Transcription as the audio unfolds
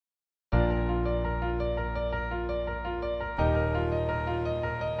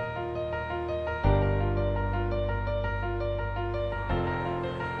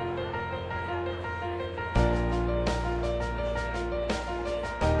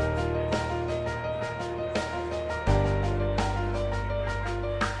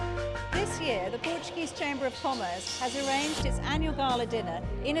Portuguese Chamber of Commerce has arranged its annual gala dinner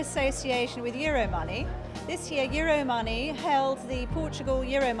in association with Euromoney. This year Euromoney held the Portugal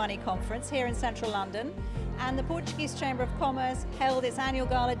Euromoney conference here in central London, and the Portuguese Chamber of Commerce held its annual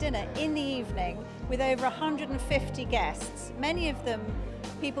gala dinner in the evening with over 150 guests, many of them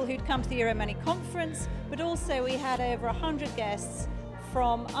people who'd come to the Euromoney conference, but also we had over 100 guests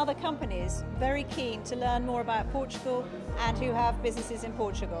from other companies very keen to learn more about Portugal and who have businesses in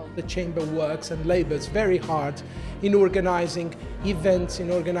Portugal. The Chamber works and labours very hard in organising events, in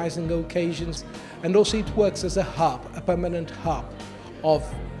organising occasions, and also it works as a hub, a permanent hub of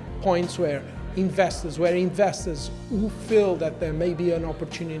points where investors who feel that there may be an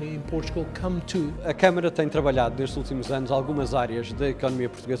opportunity in Portugal come to. A Câmara tem trabalhado nestes últimos anos algumas áreas da economia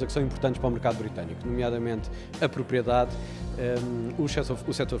portuguesa que são importantes para o mercado britânico, nomeadamente a propriedade,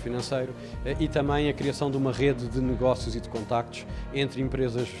 o setor financeiro e também a criação de uma rede de negócios e de contactos entre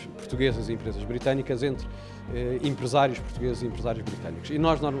empresas portuguesas e empresas britânicas, entre empresários portugueses e empresários britânicos. E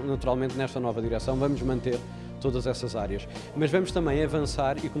nós, naturalmente, nesta nova direção vamos manter todas essas áreas, mas vamos também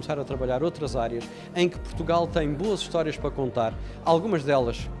avançar e começar a trabalhar outras áreas em que Portugal tem boas histórias para contar, algumas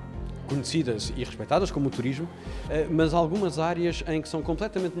delas conhecidas e respeitadas, como o turismo, mas algumas áreas em que são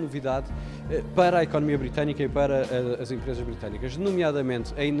completamente novidade para a economia britânica e para as empresas britânicas,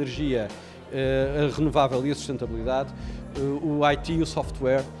 nomeadamente a energia renovável e a sustentabilidade, o IT e o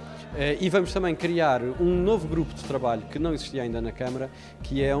software. E vamos também criar um novo grupo de trabalho que não existia ainda na Câmara,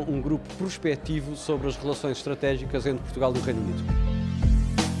 que é um grupo prospectivo sobre as relações estratégicas entre Portugal e o Reino Unido.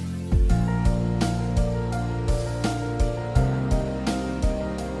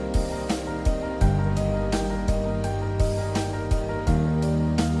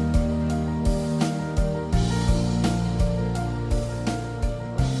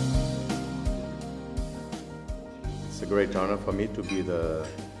 It's a great honor for me to be the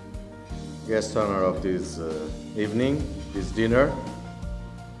guest honor of this evening, this dinner.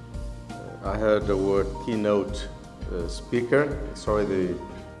 I heard the word keynote speaker. It's already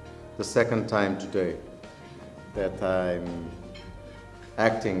the second time today that I'm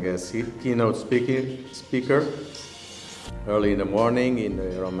acting as keynote speaker. Early in the morning in the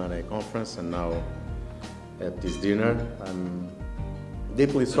Euromoney conference and now at this dinner. I'm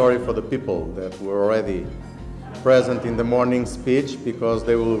deeply sorry for the people that were already present in the morning speech because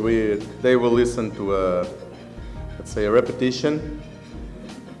they will listen to let's say a repetition.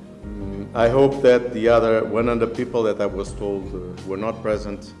 I hope that the other 100 people that I was told were not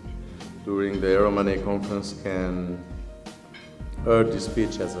present during the Euromoney conference can hear this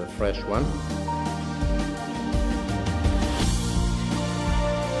speech as a fresh one.